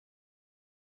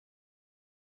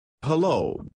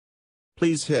Hello.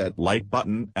 Please hit like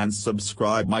button and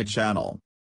subscribe my channel.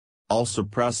 Also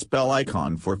press bell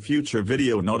icon for future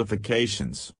video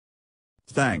notifications.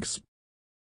 Thanks.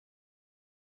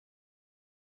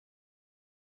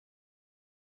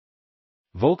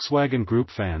 Volkswagen Group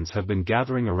fans have been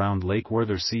gathering around Lake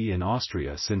Worthersee in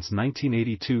Austria since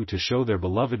 1982 to show their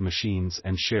beloved machines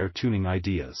and share tuning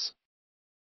ideas.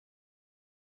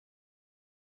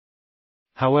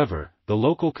 However, the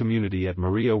local community at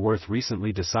Maria Worth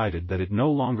recently decided that it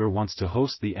no longer wants to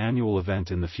host the annual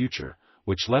event in the future,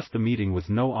 which left the meeting with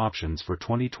no options for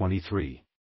 2023.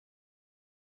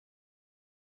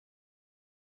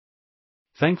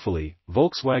 Thankfully,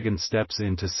 Volkswagen steps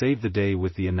in to save the day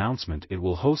with the announcement it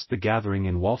will host the gathering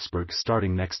in Wolfsburg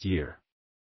starting next year.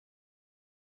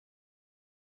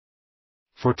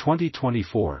 For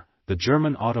 2024, the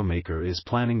German automaker is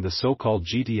planning the so-called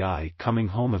GTI Coming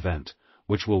Home event,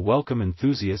 which will welcome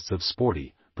enthusiasts of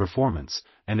sporty, performance,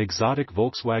 and exotic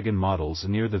Volkswagen models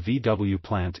near the VW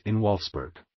plant in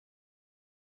Wolfsburg.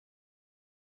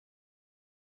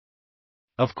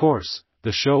 Of course,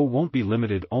 the show won't be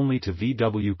limited only to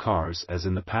VW cars, as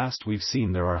in the past we've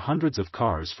seen there are hundreds of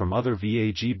cars from other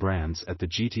VAG brands at the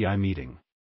GTI meeting.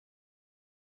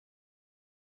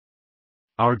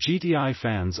 Our GTI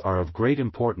fans are of great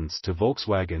importance to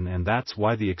Volkswagen, and that's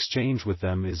why the exchange with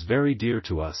them is very dear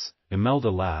to us, Imelda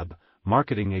Lab,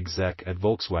 marketing exec at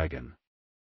Volkswagen.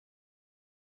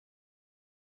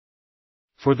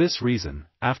 For this reason,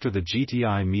 after the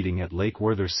GTI meeting at Lake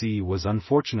Worthersee was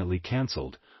unfortunately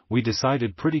cancelled, we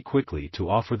decided pretty quickly to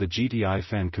offer the GTI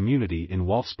fan community in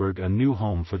Wolfsburg a new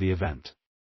home for the event.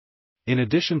 In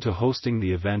addition to hosting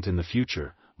the event in the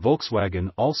future,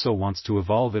 Volkswagen also wants to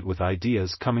evolve it with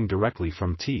ideas coming directly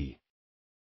from T.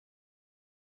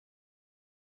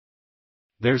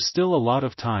 There's still a lot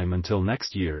of time until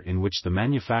next year in which the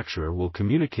manufacturer will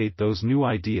communicate those new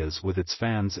ideas with its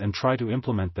fans and try to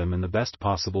implement them in the best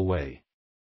possible way.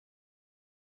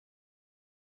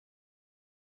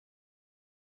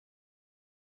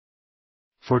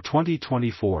 For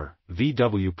 2024,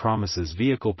 VW promises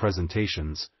vehicle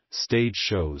presentations, stage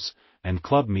shows, and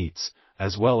club meets,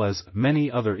 as well as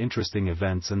many other interesting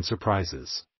events and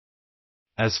surprises.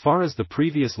 As far as the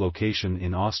previous location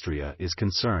in Austria is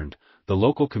concerned, the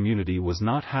local community was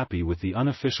not happy with the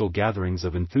unofficial gatherings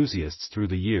of enthusiasts through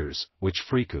the years, which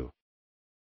frequent.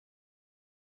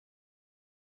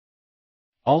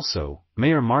 Also,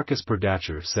 Mayor Markus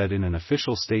Perdacher said in an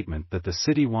official statement that the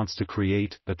city wants to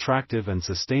create attractive and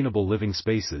sustainable living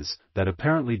spaces that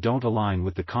apparently don't align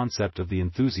with the concept of the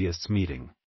enthusiasts meeting.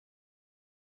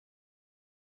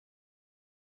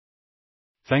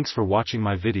 Thanks for watching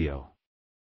my video.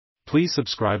 Please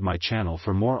subscribe my channel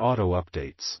for more auto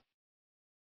updates.